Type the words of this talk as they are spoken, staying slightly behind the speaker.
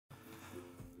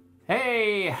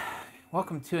Hey,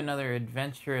 welcome to another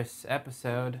adventurous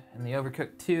episode in the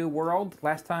Overcooked 2 world.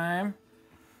 Last time,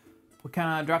 we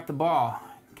kind of dropped the ball.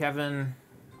 Kevin,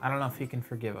 I don't know if he can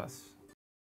forgive us.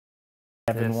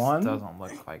 Kevin won? This doesn't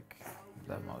look like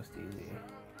the most easy.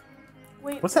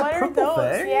 Wait, what's that what purple are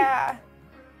those? thing? Yeah. Is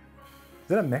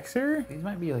that a mixer? These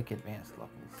might be like advanced levels.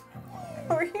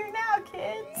 We're here now,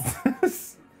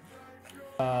 kids.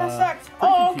 That sucks.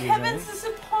 Oh, confusing. Kevin's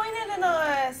disappointed in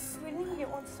us. We didn't even get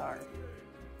 1 star.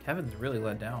 Kevin's really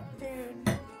let down.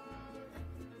 Dude.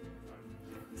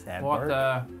 Sad We'll have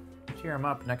part. to cheer him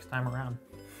up next time around.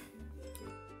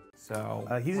 So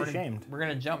He's we're ashamed. We're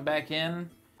gonna jump back in.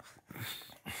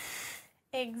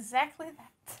 Exactly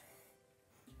that.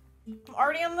 I'm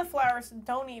already on the flower, so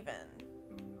don't even.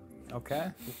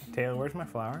 Okay. Taylor, where's my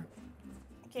flower?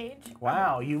 Gage.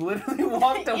 Wow, you literally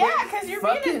walked away. Yeah, 'cause you're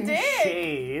being a Fucking dick.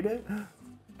 shade.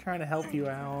 Trying to help you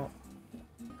out.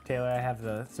 Taylor, I have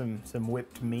some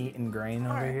whipped meat and grain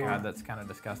over Alright. here. God, that's kind of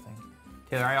disgusting.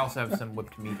 Taylor, I also have some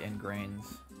whipped meat and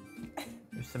grains.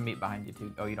 There's some meat behind you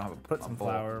too. Oh, you don't have a Put some bowl.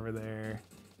 flour over there.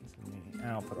 Some meat.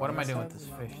 I'll put it What on am I this doing with side this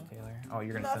of the fish, mouth. Taylor? Oh,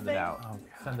 you're gonna send it Nothing. out. Oh, God.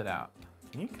 Send it out.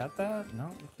 Can you cut that? No,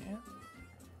 you can't.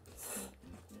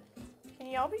 Can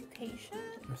y'all be patient?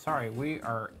 I'm sorry.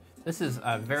 This is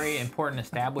a very important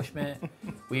establishment.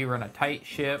 We run a tight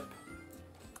ship.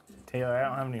 Taylor, I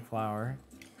don't have any flour.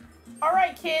 All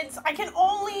right, kids. I can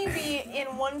only be in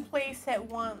one place at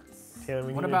once. Taylor,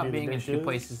 we What need to about do the being in 2 dishes.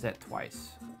 places at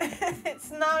twice? It's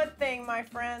not a thing, my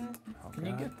friend. Oh, Can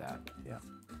you God. get that?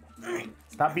 Yeah.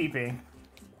 Stop beeping.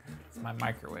 It's my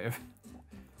microwave.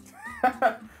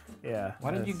 Yeah.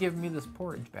 Why did you give me this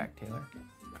porridge back, Taylor?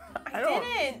 I don't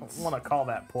didn't. want to call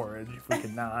that porridge if we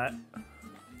could not.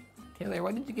 Taylor,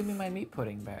 why did you give me my meat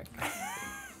pudding back?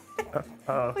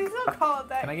 Please don't call it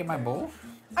that. Can I get my bowl?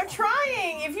 I'm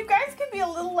trying. If you guys could be a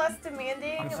little less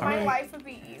demanding, I'm my sorry. life would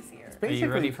be easier. Are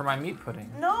you ready for my meat pudding?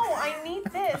 No, I need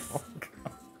this.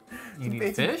 You need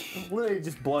Basically, fish? Literally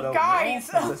just blood over. Guys,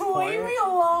 at this leave point. me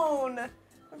alone.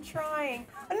 I'm trying.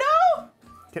 No!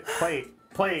 Get plate.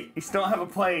 You still don't have a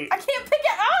plate. I can't pick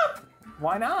it up!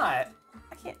 Why not?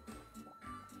 I can't.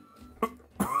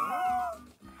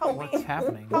 Help What's me.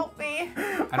 happening? Help me.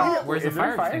 I don't. Where's the Is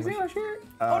there fire a extinguisher?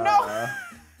 Oh no!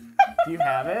 Do you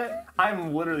have it?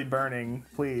 I'm literally burning.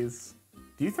 Please.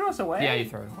 Do you throw us away? Yeah, you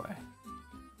throw it away.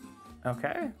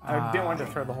 Okay. I didn't want to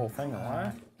throw the whole thing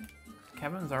away.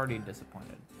 Kevin's already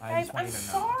disappointed. I Guys, just want I'm you to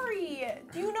know. sorry.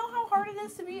 Do you know how hard it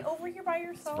is to be over here by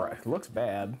yourself? Right. It looks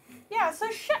bad. Yeah, so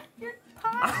shut your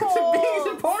I'm pie being hole.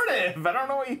 supportive. I don't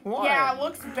know what you want. Yeah, it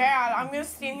looks bad. I'm gonna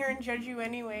stand here and judge you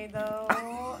anyway, though.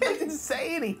 I didn't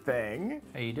say anything.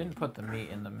 Hey, you didn't put the meat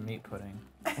in the meat pudding.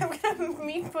 I'm gonna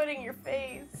meat pudding your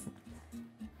face.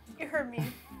 You heard me.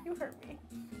 You heard me.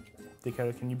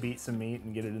 Dakota, can you beat some meat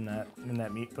and get it in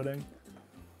that meat pudding?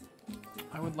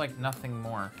 I would like nothing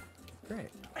more. Great.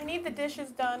 I need the dishes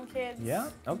done, kids. Yeah.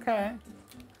 Okay.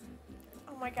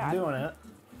 Oh my I'm god. doing it.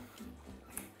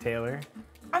 Taylor,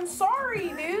 I'm sorry,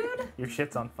 dude. your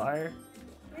shit's on fire.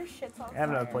 Your shit's on I have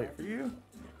another fire. plate for you.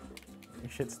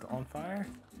 Your shit's still on fire.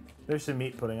 There's some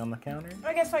meat pudding on the counter.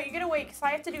 Oh, guess what? You're gonna wait, because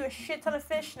I have to do a shit ton of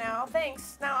fish now.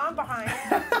 Thanks. Now I'm behind.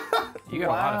 You got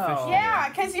a lot of fish. Wow. to do. Yeah,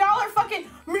 because y'all are fucking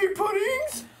meat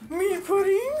puddings. Meat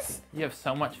puddings. You have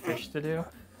so much fish to do.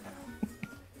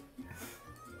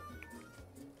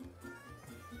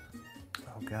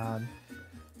 Oh God.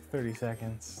 30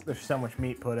 seconds. There's so much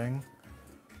meat pudding.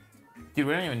 Dude,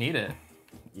 we don't even need it.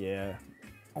 Yeah.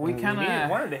 We kind of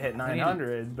wanted to hit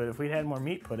 900, but if we'd had more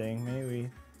meat pudding, maybe.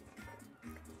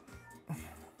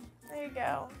 There you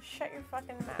go. Shut your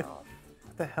fucking mouth.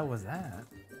 What the hell was that?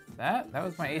 That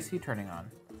was my AC turning on.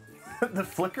 The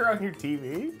flicker on your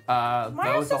TV? That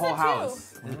was the house whole does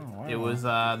house. it too. Oh, It wow. was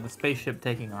the spaceship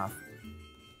taking off.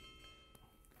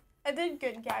 I did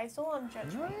good, guys. Don't let him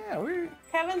judge me. Oh, yeah,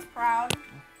 Kevin's proud.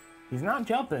 he's not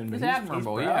jumping. But He's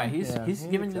admirable. proud. He's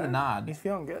giving you the nod. He's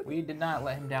feeling good. We did not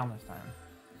let him down this time.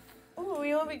 Ooh,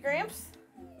 you want to be Gramps?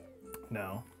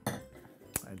 No,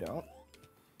 I don't.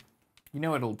 You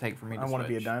know what it'll take for me to I want to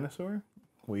be a switch. dinosaur.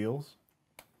 Wheels.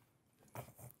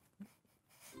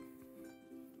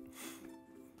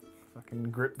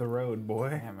 Fucking grip the road,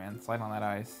 boy. Yeah, man, slide on that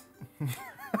ice.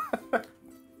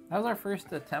 That was our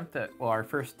first attempt at, well, our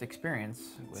first experience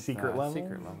with Secret level?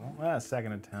 Secret level. Well,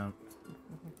 second attempt.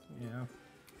 Yeah.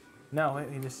 No,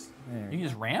 he just. You can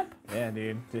just ramp? Yeah,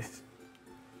 dude. Just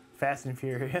Fast and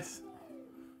Furious.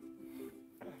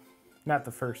 Not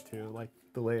the first two, like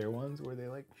the later ones where they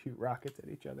like shoot rockets at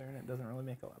each other and it doesn't really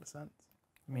make a lot of sense.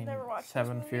 I mean, Never watched those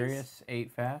 7 movies. Furious,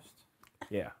 8 Fast.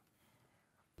 Yeah.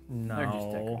 No. They're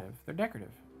just decorative. They're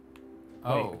decorative.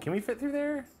 Wait, can we fit through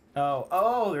there?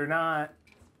 Oh, they're not.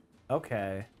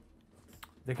 Okay.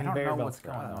 The I don't conveyor know belt's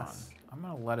what's going on. us. I'm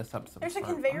gonna let us up some. There's a I'm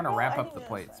conveyor gonna belt? wrap I up didn't the know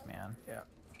plates, that. man. Yeah.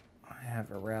 I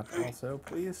have a wrap also,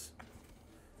 please.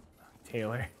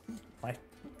 Taylor. My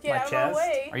Get out of my chest.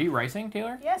 way. Are you racing,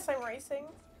 Taylor? Yes, I'm racing.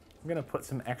 I'm gonna put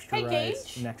some extra Hey, rice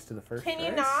Gage? next to the first Can you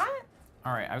rice. not?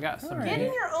 All right, I've got some. All Get right.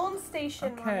 in your own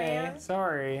station, my Okay, man.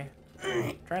 sorry.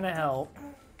 Trying to help.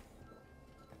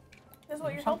 This is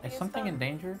what you're Is helping something in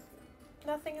danger?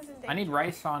 Nothing is in danger. I need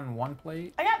rice on one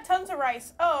plate. I got tons of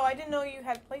rice. Oh, I didn't know you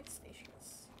had plate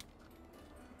stations.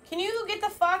 Can you get the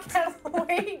fuck out of the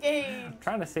way, Gage?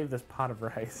 Trying to save this pot of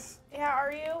rice. Yeah,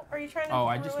 are you? Are you trying to Oh,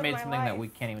 I just ruin made my something that life? we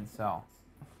can't even sell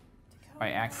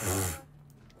by accident.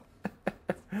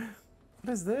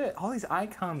 What is this? All these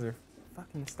icons are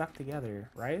fucking stuck together.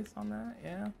 Rice on that?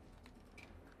 Yeah.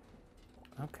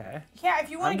 Okay. Yeah, if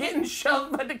you want I'm to getting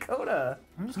shoved by Dakota.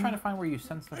 I'm just trying to find where you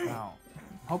send stuff out.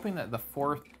 I'm hoping that the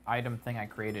fourth item thing I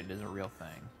created is a real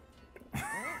thing.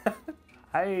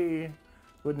 I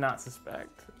would not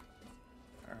suspect.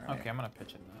 All right. Okay, I'm gonna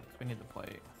pitch it now because we need the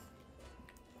plate.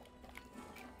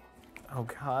 Oh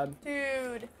God.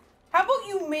 Dude, how about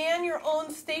you man your own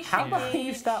station, How about Gage?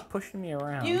 you stop pushing me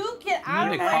around? You get out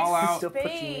need of to my call out- Still space.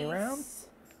 pushing me around?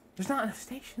 There's not enough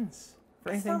stations for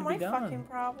It's anything not to my be done. fucking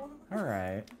problem. All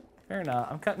right. Fair enough.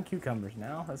 I'm cutting cucumbers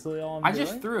now. That's really all I'm I doing.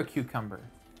 just threw a cucumber.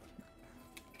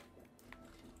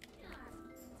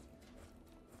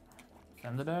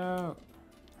 Send it out.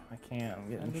 I can't. I'm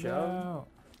getting Send it shoved. out.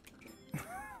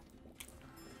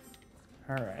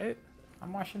 All right.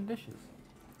 I'm washing dishes.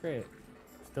 Great.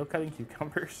 Still cutting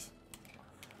cucumbers.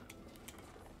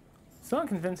 Still not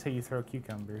convinced how you throw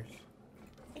cucumbers.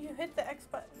 You hit the X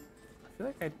button. I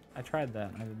feel like I tried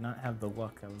that and I did not have the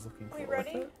luck I was looking for. We with ready?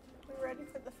 it. We ready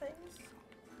for the things?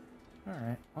 All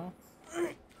right. Well,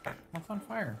 What's on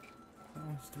fire?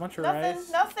 just a bunch of Nothing.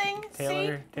 rice. Nothing.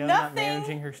 Taylor See? not Nothing.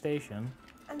 managing her station.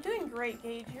 I'm doing great,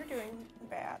 Gage. You're doing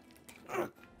bad.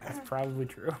 That's probably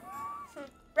true.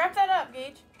 Wrap that up,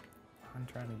 Gage. I'm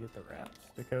trying to get the wraps.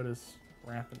 Dakota's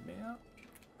wrapping me up.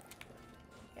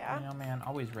 Yeah. You know, man,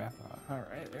 always wrap up. All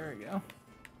right, there we go.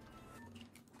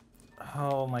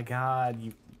 Oh my God,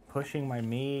 you pushing my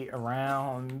meat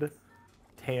around.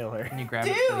 Taylor. Can you grab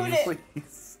Dude! it, please?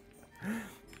 Please.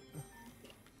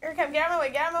 Here, come. Get out of my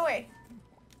way. Get out of my way.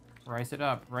 Rice it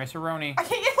up. Rice-a-roni. I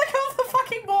can't get let go of the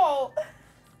fucking bowl.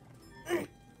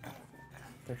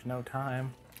 There's no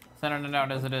time. Sending it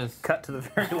out as it is. Cut to the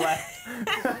very left.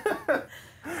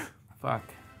 Fuck.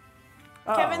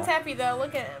 Oh. Kevin's happy though.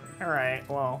 Look at him. All right.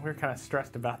 Well, we're kind of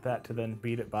stressed about that to then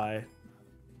beat it by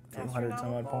 200 some odd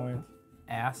Astronomical. points.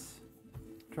 Ass.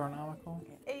 Astronomical.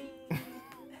 Hey.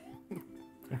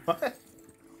 What?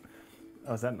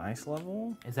 Oh, is that nice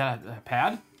level? Is that a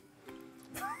pad?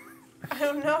 I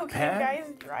don't know. Can Pat? you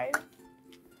guys drive?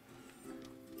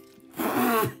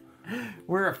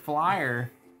 We're a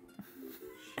flyer.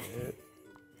 Shit.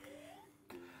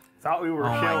 Thought we were Oh a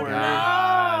my shower.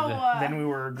 God. Then we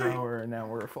were a grower, and now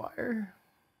we're a flyer.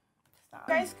 You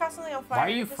guys constantly on fire. Why are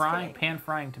you Just kidding. pan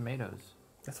frying tomatoes?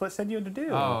 That's what it said you had to do.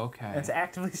 Oh, okay. And it's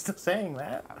actively still saying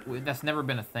that. That's never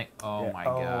been a thing. Oh Yeah. my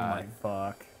Oh God. my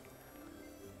fuck.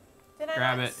 Did I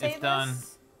Grab not it. say It's done.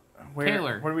 this? Where,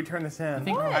 Taylor. Where do we turn this in? You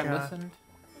think What? I listened?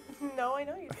 No, I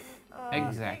know you didn't.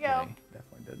 Exactly. Here you go.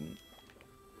 Definitely didn't.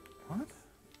 What?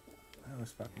 That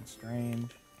was fucking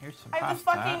strange. Here's some I have to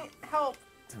pasta. fucking help.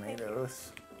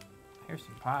 Tomatoes. Here's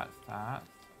some pasta.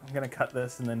 I'm gonna cut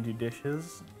this and then do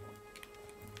dishes.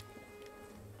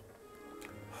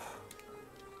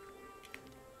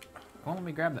 Won't let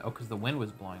me grab that. Oh, because the wind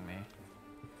was blowing me.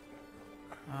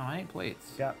 Oh, I ain't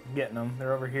plates. Yep, I'm getting them.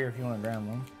 They're over here if you want to grab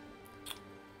them.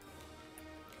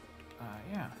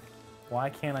 Yeah. Why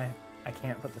can't I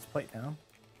can't put this plate down.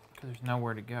 Because there's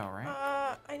nowhere to go,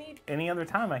 right? I need. Any other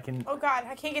time I can. Oh God,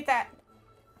 I can't get that.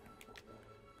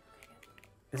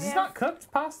 Is this Yeah. not cooked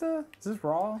pasta? Is this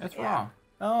raw? It's Yeah. raw.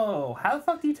 Oh, how the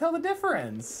fuck do you tell the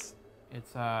difference?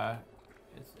 It's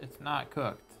not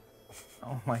cooked.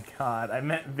 Oh my God, I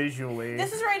meant visually.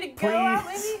 This is ready to go out,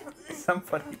 Please. maybe.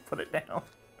 Somebody put it down.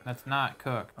 That's not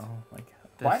cooked. Oh my God.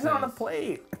 This Why is it on the is-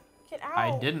 plate? Get out.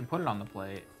 I didn't put it on the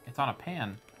plate. It's on a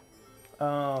pan.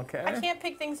 Oh, okay. I can't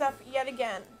pick things up yet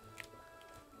again.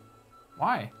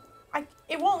 Why?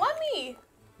 It won't let me.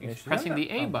 Yeah, You're she's pressing on the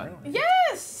A button. really?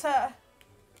 Yes.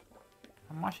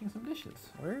 I'm washing some dishes.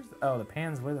 Where's oh the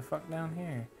pan's way the fuck down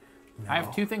here? I have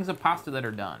No. 2 things of pasta that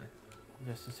are done.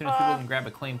 Just as soon as people can grab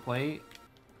a clean plate.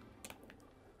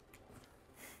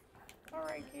 All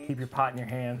right, Gage. Keep your pot in your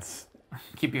hands.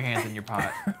 Keep your hands in your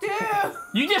pot. Dude.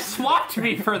 You just swapped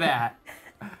me for that.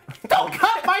 Don't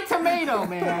cut my tomato,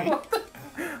 man.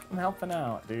 I'm helping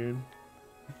out, dude.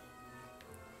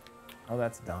 Oh,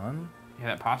 that's done? Yeah,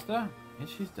 that pasta? Yeah,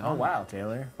 she's done. Oh, wow,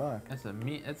 Taylor. Fuck. That's a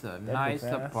be nice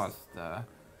fast. pasta.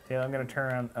 Taylor, I'm going to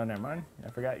turn around. Oh, never mind. I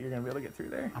forgot you're going to be able to get through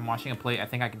there. I'm washing a plate. I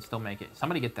think I can still make it.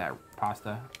 Somebody get that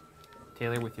pasta.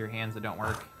 Taylor, with your hands that don't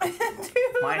work. Dude,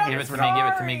 Give it to me, give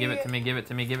it to me, give it to me, give it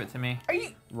to me, give it to me. Are you...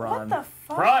 Run. What the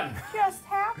fuck Run! just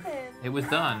happened? It was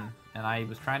done, and I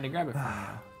was trying to grab it from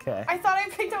you. Okay. I thought I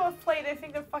picked up a plate. I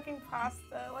picked up fucking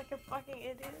pasta like a fucking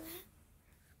idiot.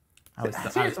 I was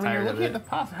Seriously, when you're tired of looking at it. the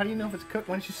pasta, how do you know if it's cooked?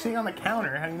 When it's just sitting on the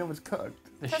counter, how do you know if it's cooked?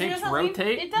 The 'Cause shapes doesn't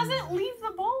rotate. It doesn't leave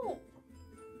the bowl.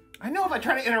 I know if I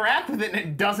try to interact with it and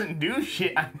it doesn't do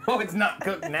shit, I know it's not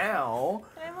cooked now.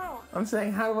 I know. I'm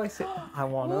saying, how do I say? I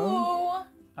want to.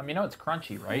 Ooh, You know it's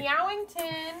crunchy, right?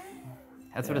 Meowington.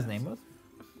 That's what his name was?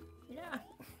 Yeah.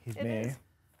 He's It me. is.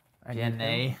 I need him.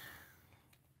 Jenny.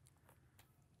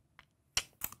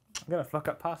 I'm gonna fuck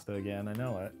up pasta again. I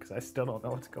know it because I still don't know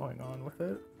what's going on with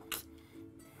it.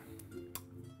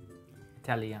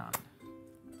 Italian.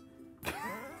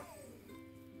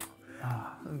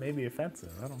 It may be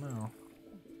offensive. I don't know.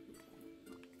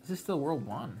 This is still World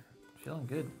 1. Feeling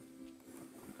good.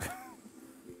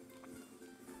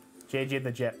 JJ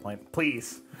the jet plane,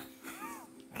 please.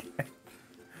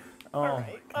 Oh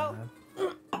Alright, my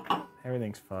god.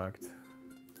 Everything's fucked.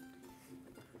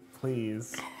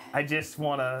 Please. I just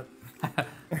wanna. I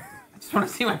just want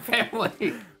to see my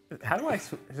family. How do I?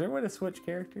 Is there a way to switch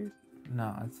characters?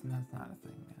 No, that's not a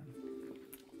thing,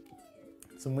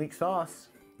 man. Some weak sauce.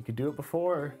 You could do it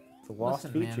before. It's a lost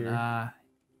Listen, feature. man,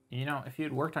 you know, if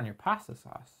you'd worked on your pasta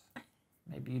sauce,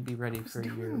 maybe you'd be ready for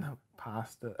Doing your... the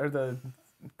pasta or the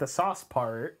sauce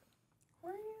part.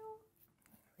 Where are you?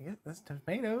 I guess that's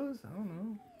tomatoes. I don't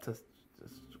know. Just...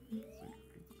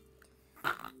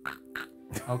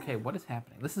 Okay, what is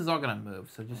happening? This is all gonna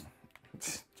move, so just...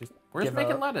 Just We're just give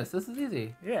making up. lettuce. This is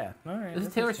easy. Yeah. All right. This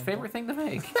is Taylor's favorite thing to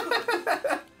make.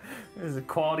 This is a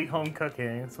quality home cooking.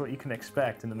 It's what you can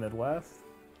expect in the Midwest.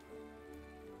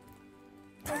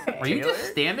 Were you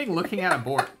just standing looking at a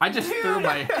board? I just threw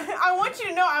my... I want you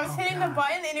to know I was hitting the God.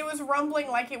 button and it was rumbling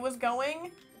like it was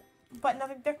going, but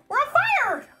nothing there. We're on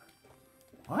fire!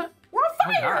 What? We're on Oh,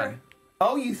 fire! God.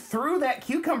 Oh, you threw that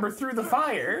cucumber through the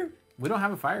fire. We don't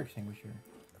have a fire extinguisher.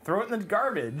 Throw it in the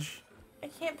garbage. I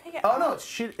can't pick it Oh up. no,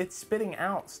 it's spitting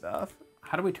out stuff.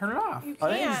 How do we turn it off? You I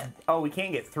think it's- can't. oh, we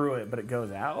can't get through it, but it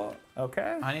goes out.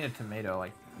 Okay. I need a tomato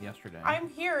like yesterday. I'm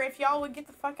here if y'all would get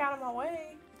the fuck out of my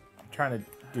way. I'm trying to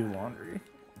do laundry.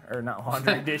 Or not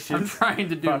laundry, dishes. I'm trying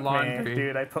to do Fuck, laundry. man.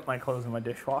 Dude, I put my clothes in my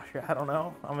dishwasher. I don't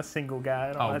know. I'm a single guy.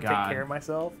 I don't know how to God. take care of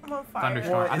myself. I'm on fire.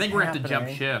 Thunderstorm. What I is think we're gonna have to jump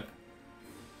happening? ship.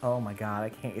 Oh my god, I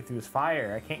can't get through this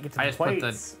fire. I can't get to I the just put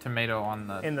plates. the tomato on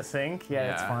the... In the sink?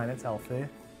 Yeah, it's Yeah. fine. It's healthy.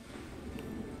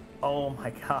 Oh my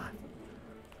god.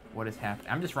 What is happening?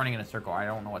 I'm just running in a circle. I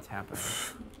don't know what's happening.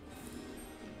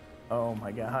 Oh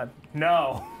my god.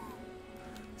 No.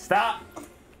 Stop.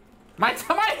 My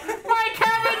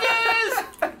cabbages!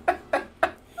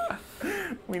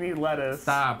 We need lettuce.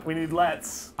 Stop. We need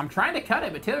lettuce. I'm trying to cut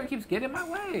it, but Taylor keeps getting in my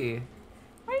way.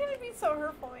 Why are you gonna be so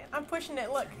hurtful, man? I'm pushing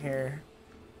it. Look. Here.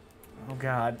 Oh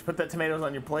god. Put that tomatoes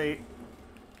on your plate.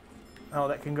 Oh,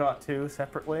 that can go out too,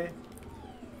 separately.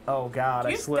 Oh god, I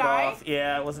You slid die? off.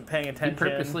 Yeah, I wasn't paying He attention.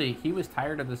 purposely, he was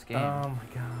tired of this game. Oh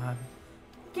my god.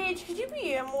 Gage, could you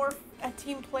be a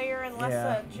team player and less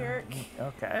Yeah. a jerk?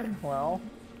 Okay, well,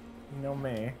 you know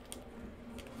me.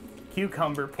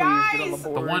 Cucumber, please get on the Guys!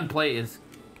 board. The one plate is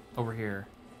over here.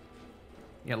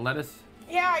 You got lettuce?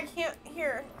 Yeah, I can't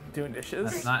hear. I'm doing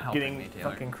dishes. That's not helping Getting me,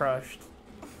 Taylor. fucking crushed.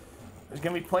 There's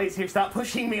gonna be plates here. Stop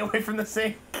pushing me away from the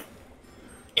sink.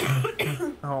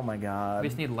 Oh my god. We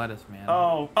just need lettuce, man.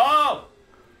 Oh, oh!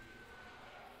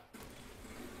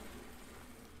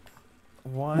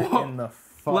 What Whoa. in the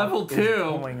fuck Level is 2.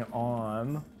 going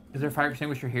on? Is there a fire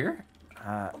extinguisher here?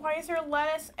 Why is there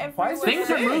lettuce everywhere? Why is there Things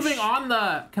are fish? moving on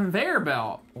the conveyor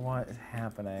belt. What is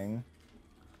happening?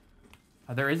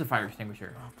 There is a fire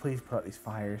extinguisher. Oh, please put out these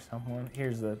fires, someone.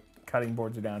 Here's the cutting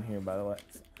boards are down here, by the way.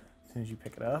 As soon as you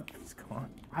pick it up, it's gone.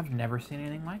 I've never seen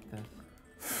anything like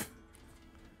this.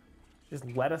 Just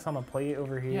lettuce on the plate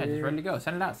over here. Yeah, just ready to go.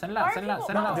 Send it out, send it Why out, are send it out, people-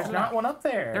 send it No, out. There's send it not out. one up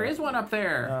there. There is one up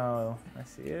there. Oh, I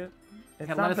see it. It's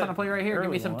Got not lettuce the on a plate right here. Give me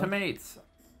early some one. tomatoes.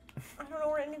 I don't know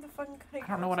where any of the fucking cutting I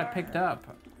don't know what I boards picked are. up.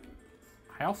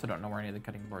 I also don't know where any of the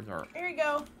cutting boards are. Here you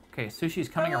go. Okay, sushi's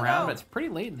coming No. around, but it's pretty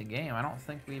late in the game. I don't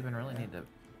think we even really need to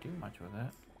do much with it.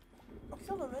 We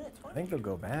still have a minute I 20. think they'll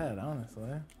go bad, honestly.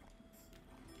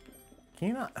 Can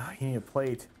you not? Oh, you need a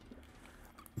plate.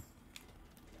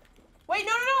 Wait,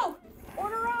 no, no, no!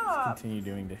 Order up! Continue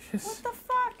doing dishes. What the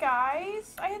fuck,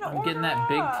 guys? I had to I'm order getting that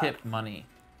big up. tip money.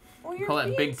 Well, Call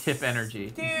that big tip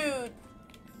energy. Dude.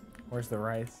 Where's the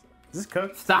rice? Is this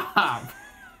cooked? Stop.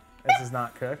 This is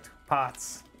not cooked.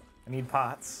 Pots. I need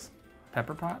pots.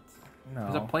 Pepper pots? No.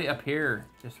 There's a plate up here,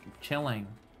 just chilling.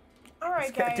 All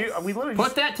right, guys. Dude, we literally Put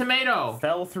just that tomato.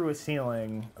 fell through a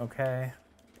ceiling. Okay.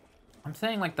 I'm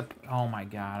saying like the. Oh my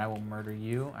God! I will murder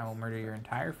you. I will murder your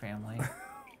entire family.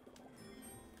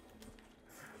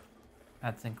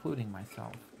 That's including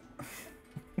myself.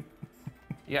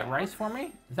 You got rice for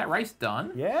me? Is that rice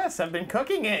done? Yes, I've been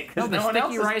cooking it No, because the no one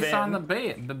else sticky has rice been. on the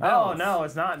bait. The Oh bells. no,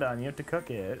 it's not done. You have to cook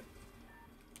it.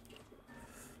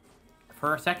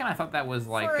 For a second, I thought that was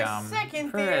like For a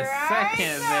second For there, a second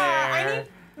Isa. there. I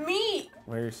need meat.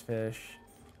 Where's fish?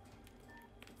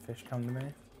 Fish, come to me.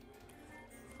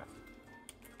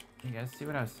 You guys see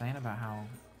what I was saying about how?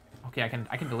 Okay, I can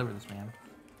deliver this, man.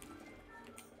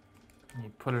 You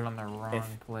put it on the wrong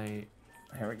plate.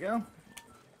 Here we go.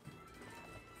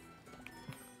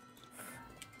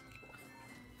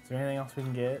 Is there anything else we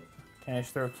can get? Can I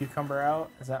just throw a cucumber out?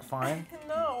 Is that fine?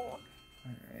 No. All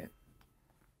right.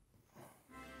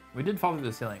 We did fall through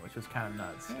the ceiling, which was kind of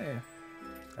nuts. Hey,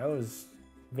 that was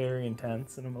very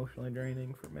intense and emotionally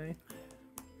draining for me.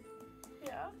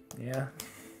 Yeah. Yeah.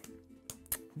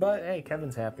 But hey,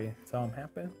 Kevin's happy, so I'm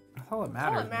happy. That's all that That's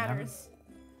all matters. that matters.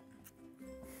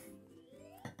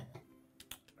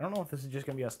 I don't know if this is just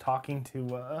gonna be us talking to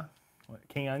what,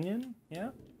 King Onion? Yeah.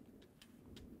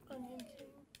 Onion King.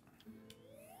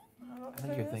 I don't know I what think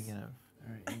that you're is. thinking of.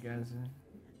 All right, you guys are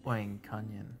playing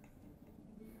Cunyon.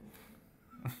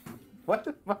 What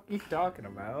the fuck are you talking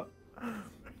about?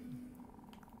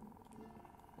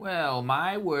 Well,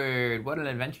 my word, what an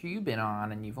adventure you've been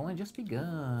on, and you've only just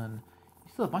begun.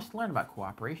 You still have much to learn about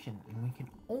cooperation, and we can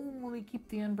only keep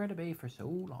the unbred at bay for so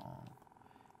long.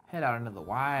 Head out into the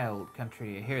wild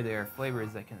country. I hear there are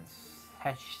flavors that can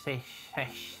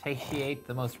satiate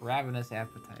the most ravenous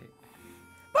appetite.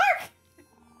 Bark!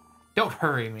 Don't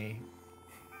hurry me.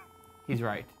 He's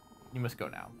right. You must go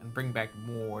now and bring back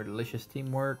more delicious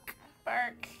teamwork.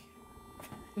 Bark.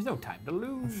 There's no time to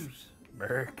lose.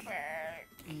 Burke.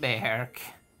 Bark. Berk.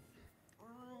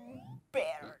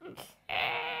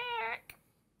 Bark.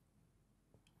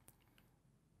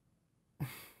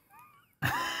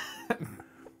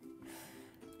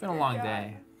 It's been a long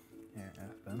day. Yeah,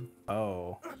 it's been.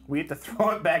 Oh, we have to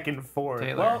throw it back and forth.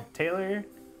 Taylor. Well, Taylor,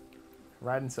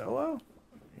 riding solo.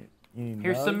 You need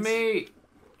Here's some nugs? meat.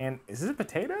 And is this a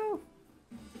potato?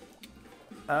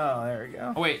 Oh, there we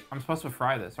go. Oh wait, I'm supposed to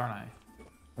fry this, aren't I?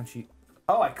 When she,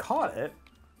 oh, I caught it.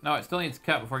 No, it still needs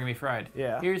cut before it can be fried.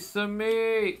 Yeah. Here's some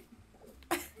meat.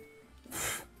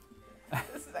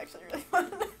 This is actually really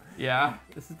fun. Yeah,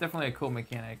 this is definitely a cool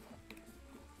mechanic.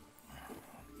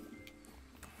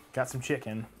 Got some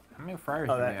chicken. How many fryers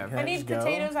Oh, do we that- have? can I I need just go?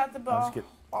 potatoes out the I'll ball. just get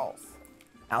Balls.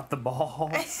 out the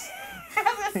balls. I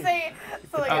was gonna say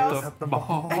something Out else. the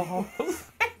balls.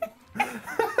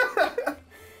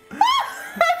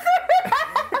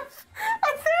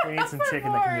 We need some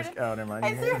chicken that can just. Oh, never mind.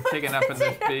 I threw Some chicken up in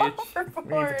this bitch.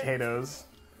 We need potatoes.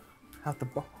 Out the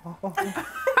ball.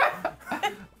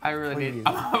 I really need. Please.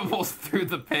 I'm almost through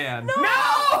the pan. No! You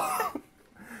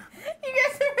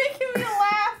guys are making me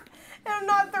laugh, and I'm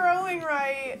not throwing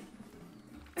right.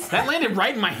 That landed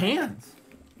right in my hands.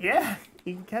 Yeah,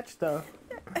 you can catch stuff.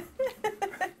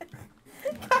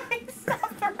 Guys,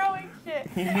 stop throwing shit.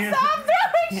 You need, Stop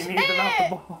you throwing need them out the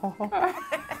shit! ball.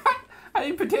 I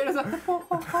need potatoes on the ball.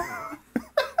 Oh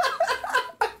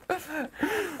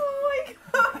my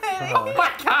god. Oh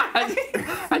my god!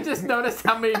 I just noticed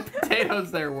how many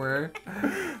potatoes there were.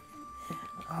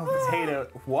 Oh, potato.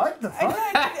 What the fuck?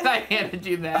 I handed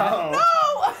you that. Oh. No!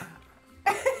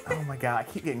 Oh my god, I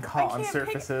keep getting caught on can't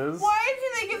surfaces. Pick, why do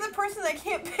they give the person that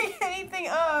can't pick anything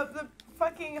up the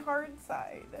fucking hard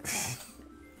side?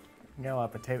 You got a lot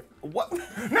of potato. What?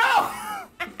 No!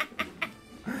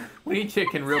 We need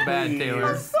chicken real bad, Please. Taylor.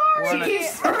 I'm sorry. Wanna- She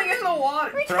keeps throwing it in the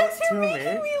water. Throw Because it to you're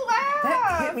making me laugh.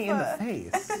 That hit me in the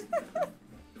face.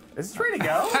 Is this ready to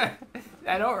go?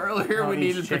 I know earlier Oh, we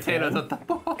these needed chicken. potatoes at the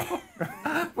ball.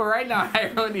 But right now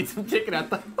I really need some chicken at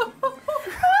the ball.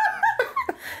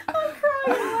 I'm crying.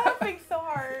 I'm laughing so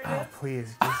hard. Oh,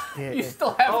 please, just get You it.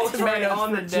 still have Oh, it's right tomatoes on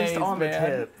for the, days, just on man. the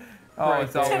tip. Oh, Right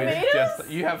it's there. always Tomatoes? just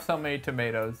you have so many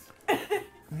tomatoes.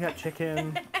 We got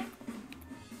chicken.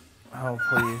 Oh,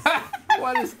 please.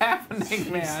 What is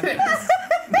happening, man?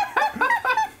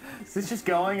 Is this just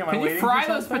going? Am I Can waiting you fry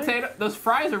for those something? potatoes? Those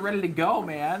fries are ready to go,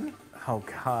 man. Oh,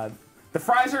 God. The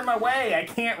fries are in my way. I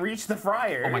can't reach the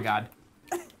fryer. Oh my god.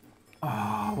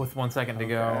 Oh, with 1 second to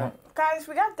go. Guys,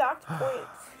 we got docked points.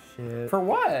 Shit. For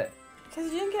what?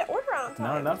 Because you didn't get order on time.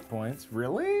 Not enough points.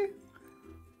 Really?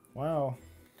 Wow.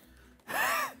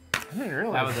 I didn't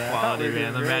realize That was that. quality,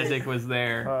 man. The magic was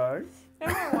there. No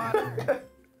more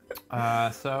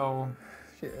water. So.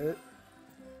 Shit.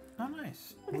 Oh,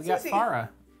 nice. Look, We it's got easy. Farah.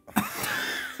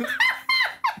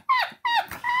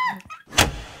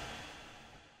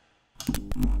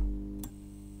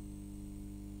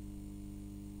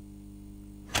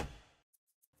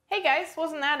 Hey guys,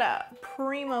 wasn't that a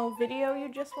primo video you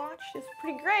just watched? It's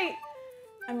pretty great.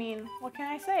 I mean, what can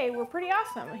I say? We're pretty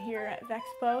awesome here at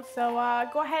VexPo. So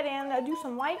go ahead and do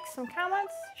some likes, some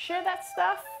comments, share that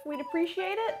stuff. We'd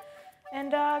appreciate it.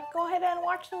 And go ahead and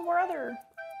watch some of our other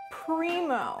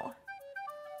primo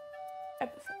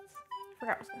episodes.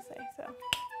 Forgot what I was gonna say, so.